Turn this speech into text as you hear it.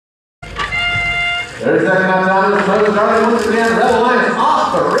There's second out time. The Brothers Darling once again. Red Alliance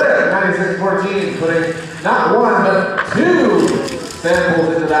off the rip. 96-14, putting not one but two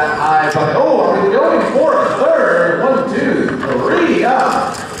samples into that high bucket. Oh, are we going for a third? 1, 2, 3,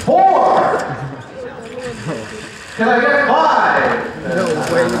 up. 4. Can I get 5? No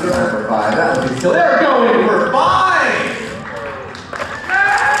way to go for 5. That would be still. They're going for 5.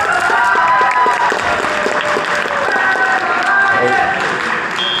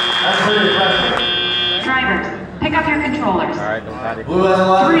 That's pretty impressive. Drivers, pick up your controllers. All right, don't panic. Blue has a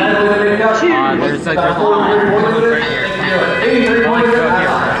lot. 3, 2. There's like there's one right here. 83 points.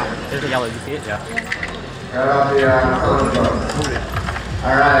 There's a yellow. You see it? Yeah. Right off the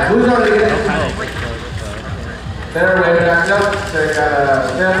all right, who's already getting fairway back up? They got a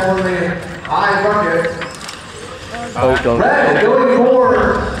sample in the high bucket. Red going for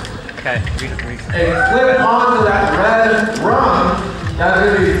Okay. a flip onto that red rung. That's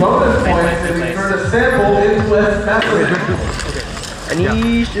going to be bonus points if we turn a sample into a specimen.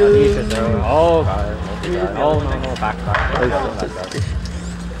 Anisha throw. Oh god. Oh no, back.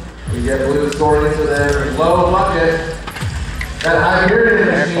 We get blue scored into their low bucket. That Hyperion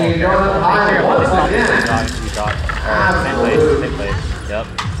machine going up high once again. You got. Absolute Same place. Yep.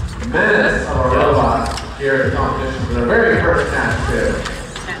 menace of a robot here at the competition for the very first match too.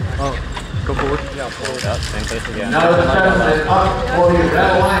 Oh, go forward. Yeah, forward. Yep, same place again. Now the president up for the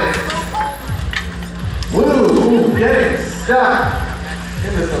Red Alliance. Blue getting stuck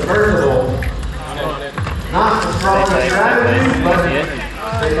in the submersible. Not the strongest strategy, but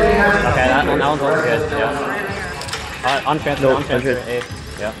they may have some. Okay, that one's good. Yeah. On transfer. A.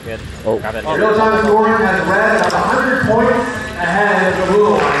 Yeah, good. Oh. Grab it. Real-time scoring has Red about 100 points ahead of the Blue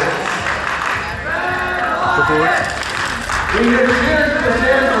Alliance. We hear cheers for the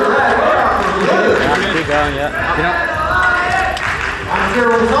chance for Red. Yeah, keep going, yeah. I'm sure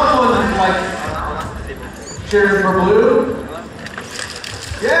when someone like cheering for Blue.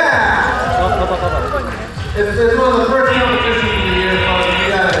 Yeah! It's one of the first competitions of the year, so you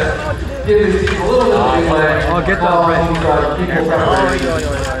gotta give these people a little bit of leeway. I'll get that ready. People preparation.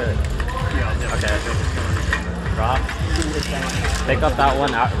 Okay. Drop. Pick up that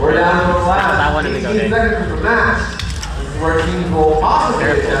one out. We're down to the last that one and we go 18 seconds of the match. This is where teams will possibly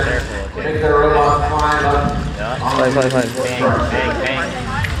attempt to make their robots climb up. Yeah. Fine. Bang.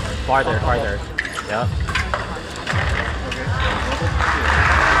 Farther. Yep.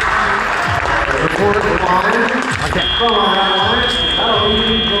 Recorded line from our line. That'll be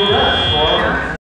the rest for